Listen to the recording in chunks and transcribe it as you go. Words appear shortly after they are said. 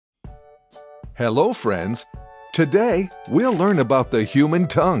Hello, friends! Today, we'll learn about the human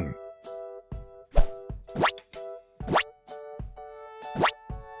tongue.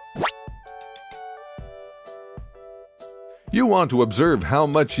 You want to observe how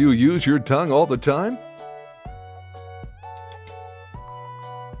much you use your tongue all the time?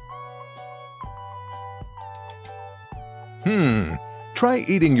 Try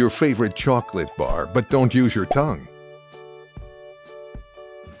eating your favorite chocolate bar, but don't use your tongue.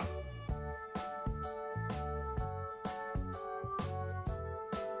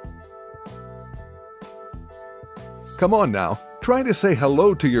 Come on now, try to say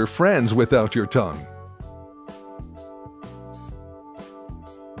hello to your friends without your tongue.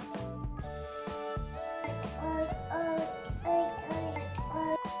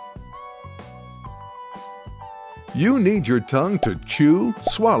 You need your tongue to chew,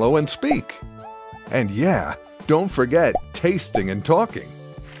 swallow, and speak. And yeah, don't forget tasting and talking.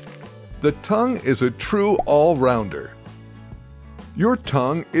 The tongue is a true all-rounder. Your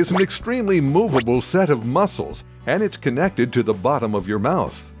tongue is an extremely movable set of muscles, and it's connected to the bottom of your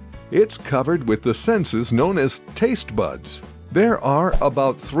mouth. It's covered with the senses known as taste buds. There are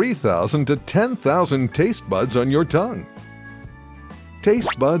about 3,000 to 10,000 taste buds on your tongue.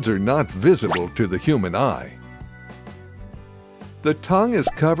 Taste buds are not visible to the human eye. The tongue is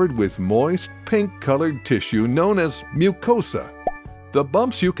covered with moist, pink-colored tissue known as mucosa. The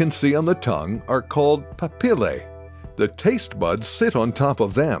bumps you can see on the tongue are called papillae. The taste buds sit on top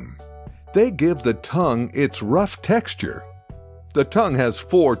of them. They give the tongue its rough texture. The tongue has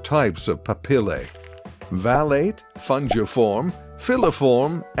 4 types of papillae: valate, fungiform,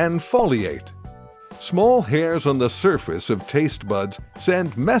 filiform, and foliate. Small hairs on the surface of taste buds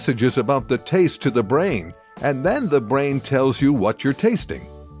send messages about the taste to the brain, and then the brain tells you what you're tasting.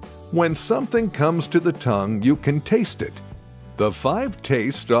 When something comes to the tongue, you can taste it. The 5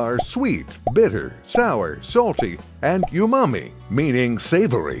 tastes are sweet, bitter, sour, salty, and umami, meaning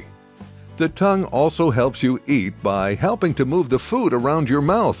savory. The tongue also helps you eat by helping to move the food around your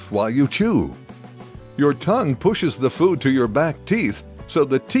mouth while you chew. Your tongue pushes the food to your back teeth so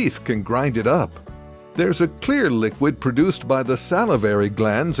the teeth can grind it up. There's a clear liquid produced by the salivary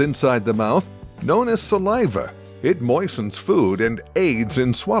glands inside the mouth known as saliva. It moistens food and aids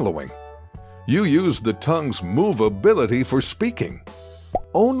in swallowing. You use the tongue's movability for speaking.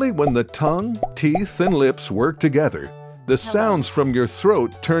 Only when the tongue, teeth, and lips work together, the sounds from your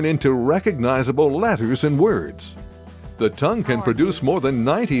throat turn into recognizable letters and words. The tongue can produce more than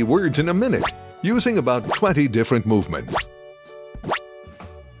 90 words in a minute, using about 20 different movements.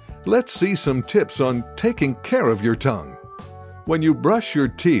 Let's see some tips on taking care of your tongue. When you brush your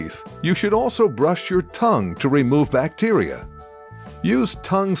teeth, you should also brush your tongue to remove bacteria. Use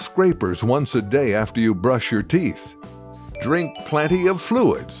tongue scrapers once a day after you brush your teeth. Drink plenty of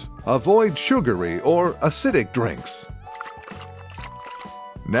fluids. Avoid sugary or acidic drinks.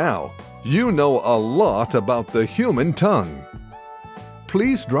 Now, you know a lot about the human tongue.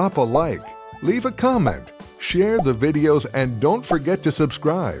 Please drop a like, leave a comment, share the videos, and don't forget to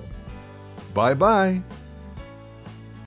subscribe. Bye-bye.